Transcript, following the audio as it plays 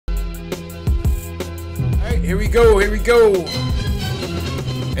Here we go.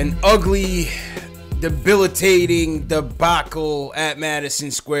 An ugly, debilitating debacle at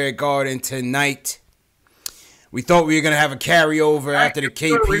Madison Square Garden tonight. We thought we were going to have a carryover after the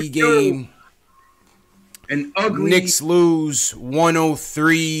KP game. An ugly. Knicks lose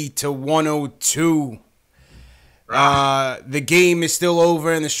 103-102. The game is still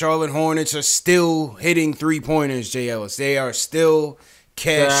over, and the Charlotte Hornets are still hitting three-pointers, Jay Ellis. They are still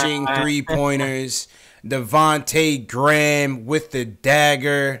cashing three-pointers. Devontae Graham with the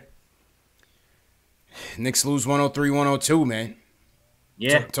dagger. Knicks lose 103-102, man.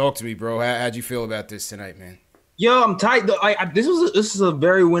 Yeah. Talk to me, bro. How'd you feel about this tonight, man? Yo, I'm tight. This is a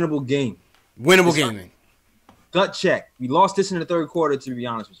very winnable game. Winnable game, man. Gut check. We lost this in the third quarter, to be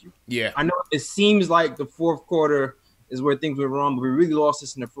honest with you. Yeah. I know it seems like the fourth quarter is where things went wrong, but we really lost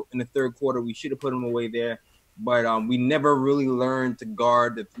this in the third quarter. We should have put them away there, but we never really learned to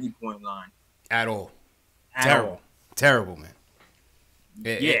guard the three-point line. At all. Terrible, man.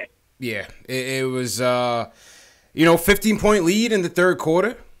 It was 15-point lead in the third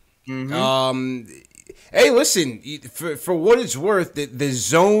quarter. Mm-hmm. Hey, listen, for what it's worth, the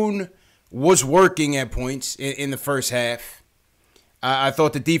zone was working at points in the first half. I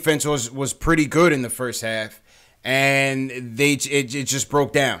thought the defense was pretty good in the first half, and it just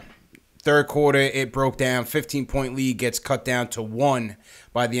broke down. Third quarter, it broke down. 15-point lead gets cut down to 1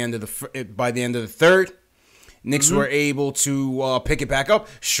 by the end of the third. Knicks were able to pick it back up.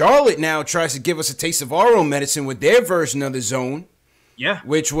 Charlotte now tries to give us a taste of our own medicine with their version of the zone. Yeah.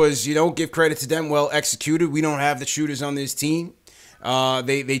 Which was, give credit to them, well executed. We don't have the shooters on this team.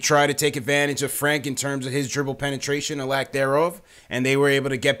 They try to take advantage of Frank in terms of his dribble penetration or lack thereof, and they were able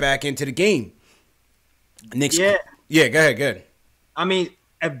to get back into the game. Knicks. Yeah, go ahead. I mean,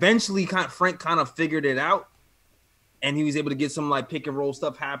 eventually Frank kind of figured it out, and he was able to get some pick and roll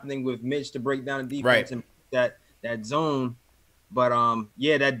stuff happening with Mitch to break down the defense and that zone. But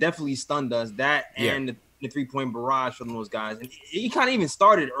that definitely stunned us. That and the 3-point barrage from those guys. And he kind of even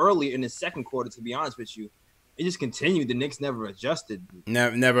started early in the second quarter, to be honest with you. It just continued. The Knicks never adjusted.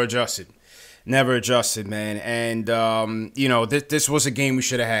 Never adjusted, man. And this was a game we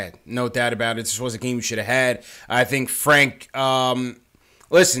should have had. No doubt about it. This was a game we should have had. I think Frank.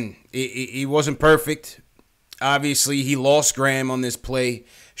 Listen, he wasn't perfect. Obviously, he lost Graham on this play.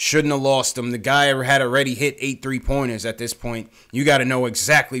 Shouldn't have lost him. The guy had already hit 8 3-pointers at this point. You got to know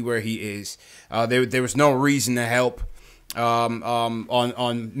exactly where he is. There was no reason to help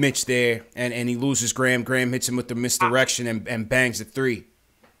on Mitch there, and he loses Graham. Graham hits him with the misdirection and bangs the 3.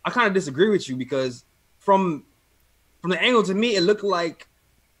 I kind of disagree with you because from the angle, to me, it looked like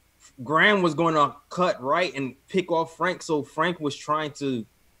Graham was going to cut right and pick off Frank, so Frank was trying to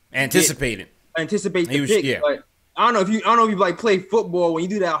anticipate the pick. Yeah. But I don't know if you play football, when you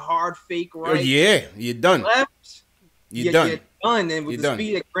do that hard fake right. Oh, yeah, you're done. Left, you're done. And with the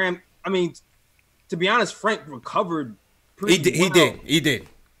speed that Graham, to be honest, Frank recovered pretty well. He did.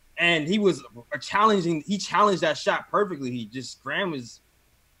 And he was challenging. He challenged that shot perfectly. He just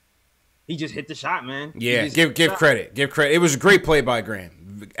hit the shot, man. Yeah, give credit. Give credit. It was a great play by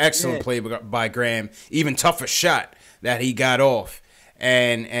Graham. Excellent play by Graham. Even tougher shot that he got off.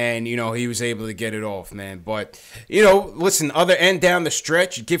 And he was able to get it off, man. But, listen, other end down the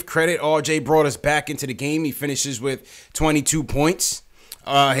stretch, give credit. RJ brought us back into the game. He finishes with 22 points.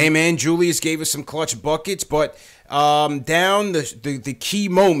 Him and Julius gave us some clutch buckets. But down the key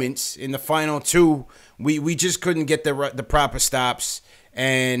moments in the final 2, we just couldn't get the proper stops.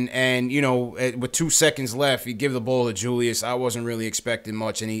 And with 2 seconds left, you give the ball to Julius. I wasn't really expecting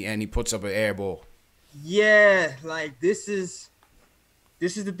much, and he puts up an air ball. Yeah,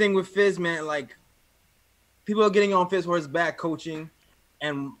 this is the thing with Fizz, man. People are getting on Fizz for his bad coaching,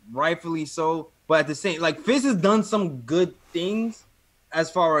 and rightfully so. But at the same, Fizz has done some good things as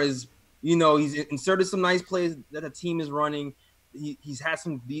far as, he's inserted some nice plays that the team is running. He's had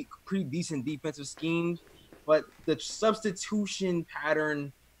some pretty decent defensive schemes, but the substitution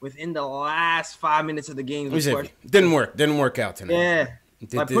pattern within the last 5 minutes of the game didn't work out tonight. Yeah,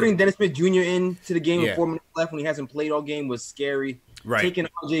 putting Dennis Smith Jr. into the game with 4 minutes left when he hasn't played all game was scary. Right. Taking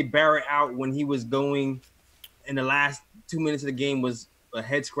RJ Barrett out when he was going in the last 2 minutes of the game was a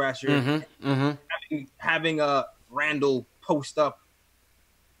head scratcher. Having Randall post up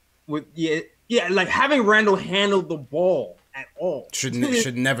with having Randall handle the ball at all should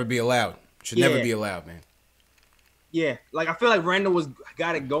never be allowed. Never be allowed, man. Yeah, I feel like Randall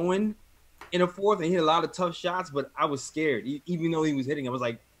got it going in the fourth and he hit a lot of tough shots, but I was scared even though he was hitting. I was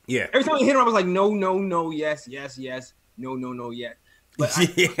like, every time he hit him, I was like, no, yes, no, yes. But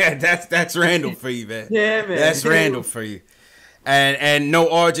that's Randall for you, man. Yeah, man. That's Randall for you. and no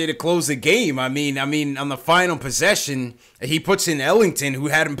RJ to close the game. I mean, on the final possession, he puts in Ellington, who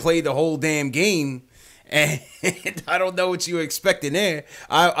hadn't played the whole damn game, and I don't know what you were expecting there.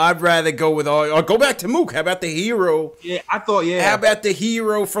 I'd rather go with or go back to Mook. How about the hero? Yeah, I thought, yeah. How about the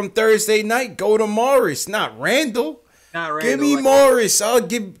hero from Thursday night? Go to Morris, not Randall. Not Randall. Give me Morris. I'll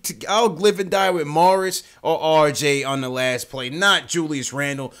live and die with Morris or RJ on the last play, not Julius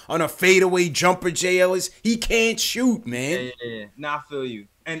Randle on a fadeaway jumper. Jay Ellis, he can't shoot, man. Yeah. Nah, I feel you.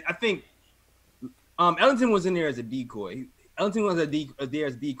 And I think Ellington was in there as a decoy. Ellington was there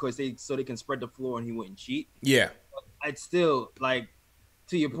as a decoy so they can spread the floor and he wouldn't cheat. Yeah. I'd still, like,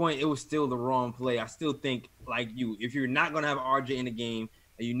 to your point, it was still the wrong play. I still think, like you, if you're not gonna have RJ in the game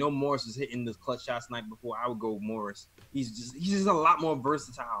and you know Morris was hitting the clutch shots night before, I would go Morris. He's just a lot more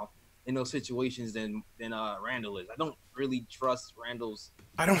versatile in those situations than Randall is. I don't really trust Randall's.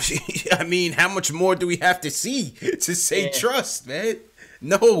 I mean, how much more do we have to see to say trust, man?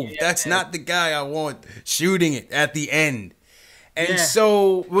 No, that's not the guy I want shooting it at the end. And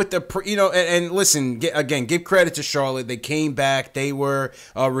so with the, and listen, again, give credit to Charlotte. They came back. They were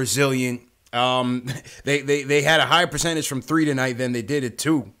resilient. They had a higher percentage from 3 tonight than they did at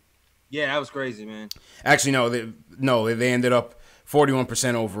 2. Yeah, that was crazy, man. Actually, they ended up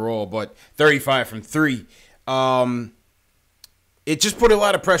 41% overall, but 35 from 3. It just put a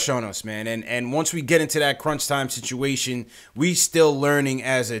lot of pressure on us, man. And once we get into that crunch time situation, we still learning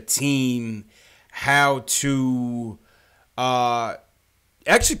as a team how to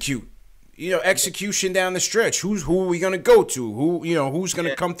execute. Execution down the stretch. Who are we gonna go to? Who's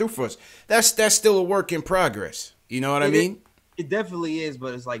gonna come through for us? That's still a work in progress. You know what I mean? It definitely is,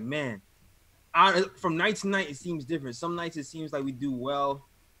 but it's like, man, from night to night, it seems different. Some nights it seems like we do well,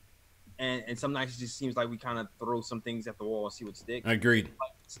 and some nights it just seems like we kind of throw some things at the wall and see what sticks. Agreed.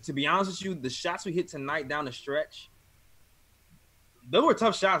 Like, to be honest with you, the shots we hit tonight down the stretch, those were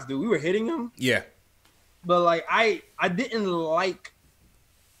tough shots, dude. We were hitting them. Yeah. But, like, I didn't like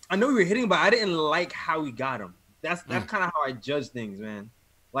 – I know we were hitting, but I didn't like how we got them. That's kind of how I judge things, man.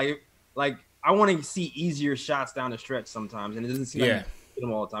 Like I want to see easier shots down the stretch sometimes, and it doesn't seem like we hit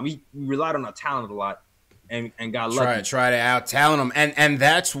them all the time. We relied on our talent a lot and got lucky. Try to out-talent them. And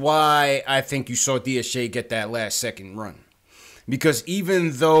that's why I think you saw DSJ get that last second run. Because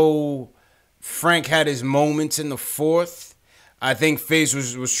even though Frank had his moments in the fourth, I think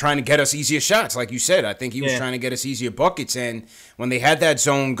Fizz was trying to get us easier shots, like you said. I think he was trying to get us easier buckets. And when they had that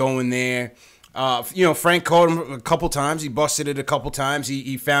zone going there, Frank caught him a couple times. He busted it a couple times.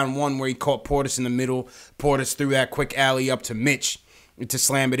 He found one where he caught Portis in the middle. Portis threw that quick alley up to Mitch to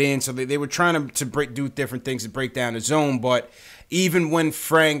slam it in. So they were trying to do different things to break down the zone. But even when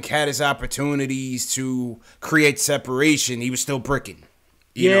Frank had his opportunities to create separation, he was still bricking.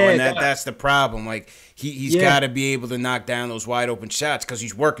 And that's the problem. Like, he's got to be able to knock down those wide open shots because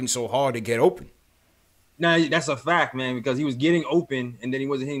he's working so hard to get open. No, that's a fact, man, because he was getting open and then he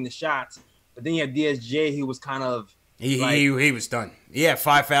wasn't hitting the shots. But then you have DSJ, he was kind of he was done. Yeah,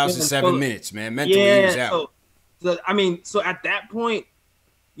 5 fouls in 7 minutes, man. Mentally he was out. So at that point,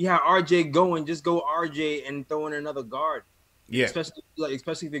 you have RJ going, just go RJ and throw in another guard. Yeah. Especially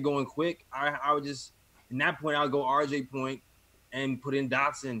if they're going quick. I would just, in that point, I would go RJ point and put in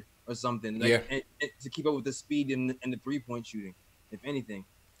Dotson or something, and to keep up with the speed and the 3-point shooting, if anything.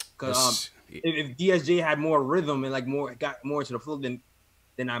 Because if DSJ had more rhythm and got more to the floor, then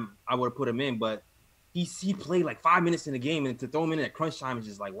I would have put him in. But he played like 5 minutes in the game, and to throw him in at crunch time is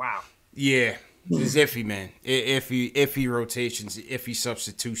just like, wow. Yeah, it's iffy, man. Iffy rotations, iffy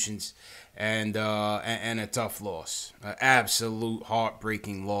substitutions, and a tough loss, an absolute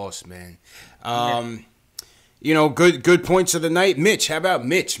heartbreaking loss, man. Good points of the night. Mitch, how about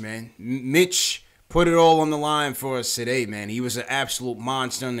Mitch, man? Mitch put it all on the line for us today, man. He was an absolute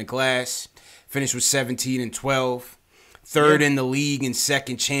monster on the glass. Finished with 17 and 12. Third in the league in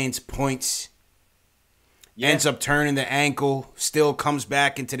second chance points. Ends up turning the ankle. Still comes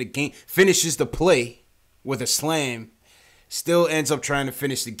back into the game. Finishes the play with a slam. Still ends up trying to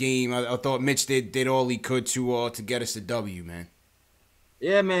finish the game. I thought Mitch did all he could to get us the W, man.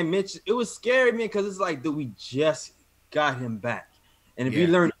 Yeah, man, Mitch, it was scary, man, because it's like, dude, we just got him back. And if we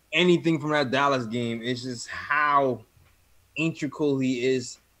learned anything from that Dallas game, it's just how integral he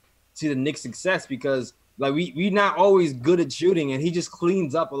is to the Knicks' success, because, like, we not always good at shooting, and he just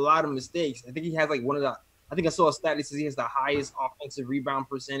cleans up a lot of mistakes. I think he has, like, I think I saw a stat that says he has the highest offensive rebound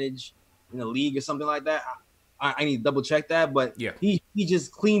percentage in the league or something like that. I need to double-check that, but he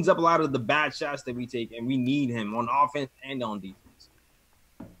just cleans up a lot of the bad shots that we take, and we need him on offense and on defense.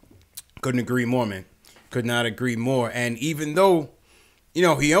 Couldn't agree more, man. Could not agree more. And even though,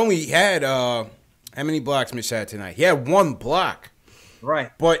 he only had How many blocks Mitch had tonight? He had 1 block.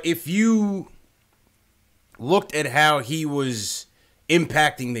 Right. But if you looked at how he was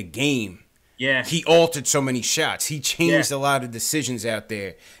impacting the game, yeah, he altered so many shots. He changed a lot of decisions out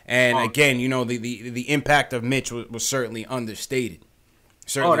there. And again, you know, the impact of Mitch was certainly understated.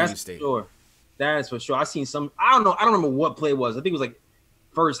 Certainly understated. For sure. That is for sure. I seen some. I don't know. I don't remember what play it was. I think it was like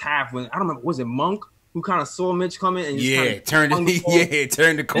first half when I don't remember. Was it Monk who kind of saw Mitch coming and turned the corner. he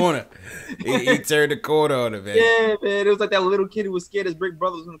turned the corner on him, man. Yeah, man. It was like that little kid who was scared his big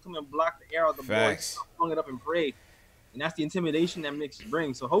brother was going to come and block the air out the ball. He hung it up and prayed. And that's the intimidation that Knicks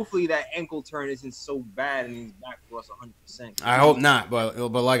brings. So hopefully that ankle turn isn't so bad and he's back for us 100%. I hope not, but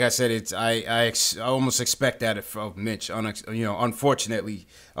like I said, I almost expect that of Mitch. You know, unfortunately,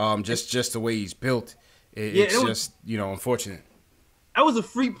 just the way he's built, it's just unfortunate. That was a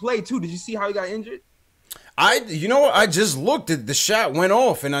free play too. Did you see how he got injured? You know what? I just looked at the shot went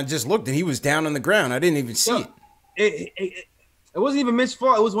off, and I just looked, and he was down on the ground. I didn't even see it. It wasn't even Mitch's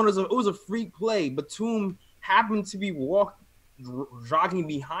fault. It was a free play. Batum happened to be jogging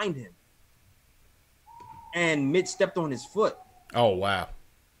behind him, and Mitch stepped on his foot. Oh wow!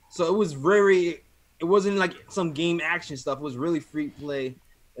 So it was very. It wasn't like some game action stuff. It was really free play.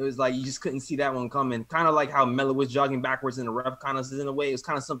 It was like you just couldn't see that one coming. Kind of like how Melo was jogging backwards and the ref kind of in a way. It was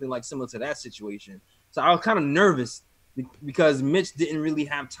kind of something like similar to that situation. So I was kind of nervous because Mitch didn't really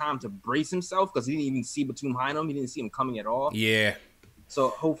have time to brace himself because he didn't even see Batum behind him. He didn't see him coming at all. Yeah. So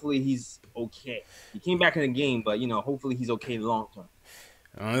hopefully he's okay. He came back in the game, but hopefully he's okay long term.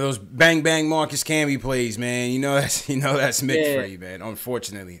 Those bang bang Marcus Camby plays, man. That's Mitch for you, man.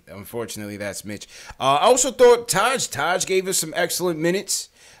 Unfortunately, that's Mitch. I also thought Taj gave us some excellent minutes.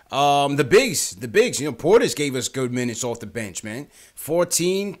 The bigs, Portis gave us good minutes off the bench, man.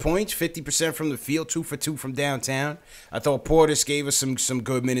 14 points, 50% from the field, 2 for 2 from downtown. I thought Portis gave us some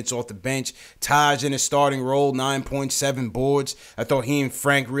good minutes off the bench. Taj in his starting role, 9.7 boards. I thought he and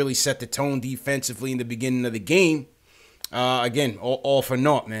Frank really set the tone defensively in the beginning of the game. Again, all for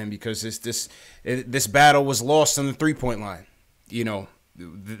naught, man, because this battle was lost on the 3-point line.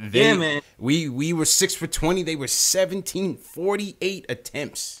 Man. We were 6 for 20. They were 17, 48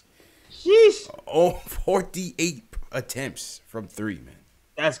 attempts. Sheesh. 48 attempts from 3, man.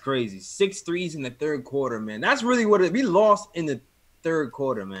 That's crazy. 6 threes in the third quarter, man. That's really what we lost in the third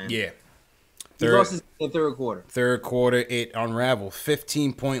quarter, man. Yeah. We lost in the third quarter. Third quarter, it unraveled.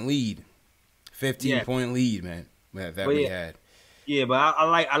 15-point lead. 15-point lead, man, that we had. Yeah, but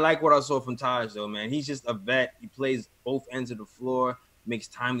I like what I saw from Taj, though, man. He's just a vet. He plays both ends of the floor, makes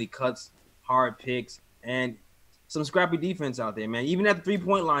timely cuts, hard picks, and some scrappy defense out there, man. Even at the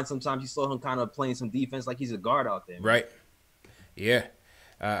 3-point line, sometimes you saw him kind of playing some defense like he's a guard out there, man. Right. Yeah.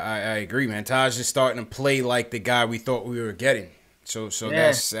 I agree, man. Taj is starting to play like the guy we thought we were getting. So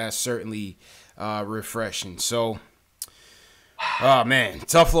that's certainly refreshing. So, oh, man,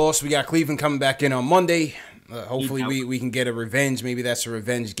 tough loss. We got Cleveland coming back in on Monday. Hopefully we can get a revenge. Maybe that's a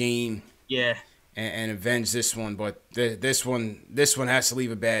revenge game. Yeah. And avenge this one. But this one has to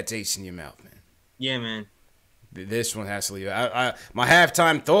leave a bad taste in your mouth, man. Yeah, man. This one has to leave. My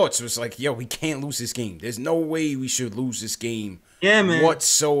halftime thoughts was like, yo, we can't lose this game. There's no way we should lose this game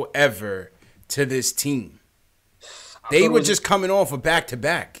whatsoever to this team. They were just coming off a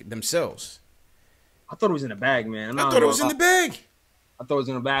back-to-back themselves. I thought it was in the bag, man. I thought it was in the bag. I thought it was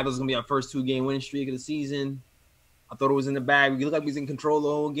in the bag. It was going to be our first 2-game winning streak of the season. I thought it was in the bag. We looked like we was in control the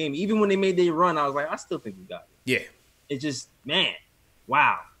whole game. Even when they made their run, I was like, I still think we got it. Yeah. It's just, man,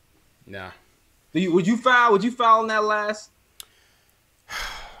 wow. Nah. Would you foul in that last?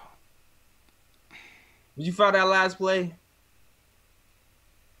 Would you foul that last play?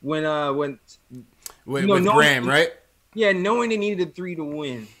 When with Graham, right? Yeah, knowing they needed a 3 to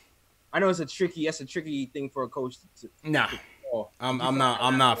win. I know that's a tricky thing for a coach to Nah. I'm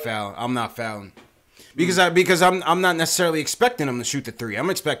not fouling. I'm not fouling. Because I'm not necessarily expecting them to shoot the 3. I'm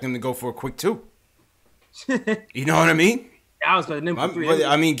expecting them to go for a quick 2. You know what I mean? I was expecting them for 3.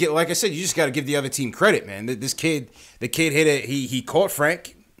 I mean, like I said, you just got to give the other team credit, man. The kid hit it. He caught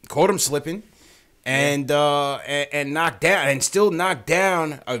Frank, caught him slipping, and knocked down, and still knocked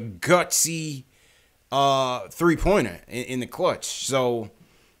down a gutsy 3-pointer in the clutch. So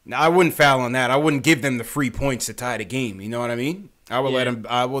I wouldn't foul on that. I wouldn't give them the free points to tie the game. You know what I mean? I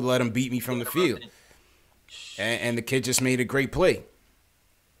would let him beat me from the field. And the kid just made a great play.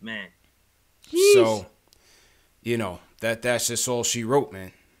 Man. Jeez. So, that's just all she wrote,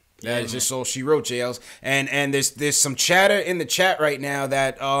 man. That is just all she wrote, JLs. And there's some chatter in the chat right now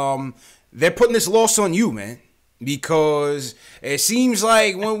that they're putting this loss on you, man. because it seems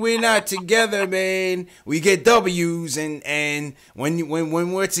like when we're not together, man, we get W's, and when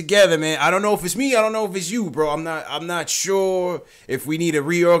we're together, man, I don't know if it's me, I don't know if it's you, bro. I'm not sure if we need a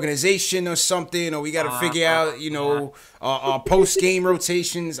reorganization or something, or we got to figure out, our post game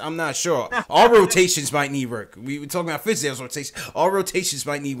rotations. I'm not sure. Our rotations might need work. We were talking about Fizdale's rotation. Our rotations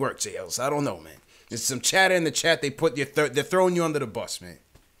might need work, JLs. I don't know, man. There's some chatter in the chat. They're throwing you under the bus, man.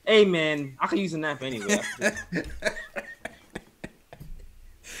 Hey, man, I could use a nap anyway.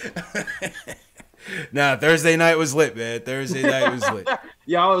 Nah, Thursday night was lit, man. Thursday night was lit.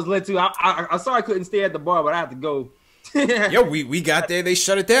 Yeah, I was lit too. I saw I couldn't stay at the bar, but I had to go. Yo, we got there. They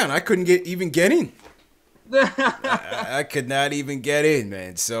shut it down. I couldn't even get in. I could not even get in,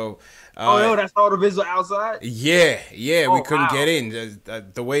 man. So. That's all the visual outside. Yeah, we couldn't get in.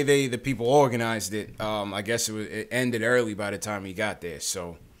 The way the people organized it, I guess it ended early by the time we got there.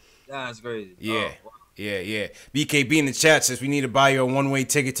 So. That's crazy. Yeah. Oh, wow. Yeah. BKB in the chat says we need to buy you a one-way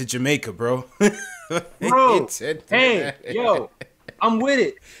ticket to Jamaica, bro. Bro, hey, yo, I'm with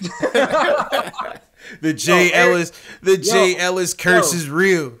it. The Jay Ellis curse is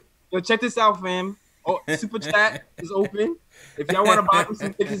real. Yo, check this out, fam. Oh, super chat is open. If y'all want to buy me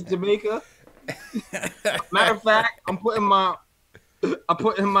some tickets to Jamaica, matter of fact, I'm putting my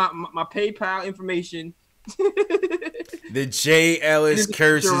PayPal information. The Jay Ellis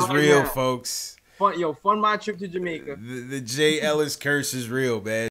curse is real, folks. Fund my trip to Jamaica. The Jay Ellis curse is real, man.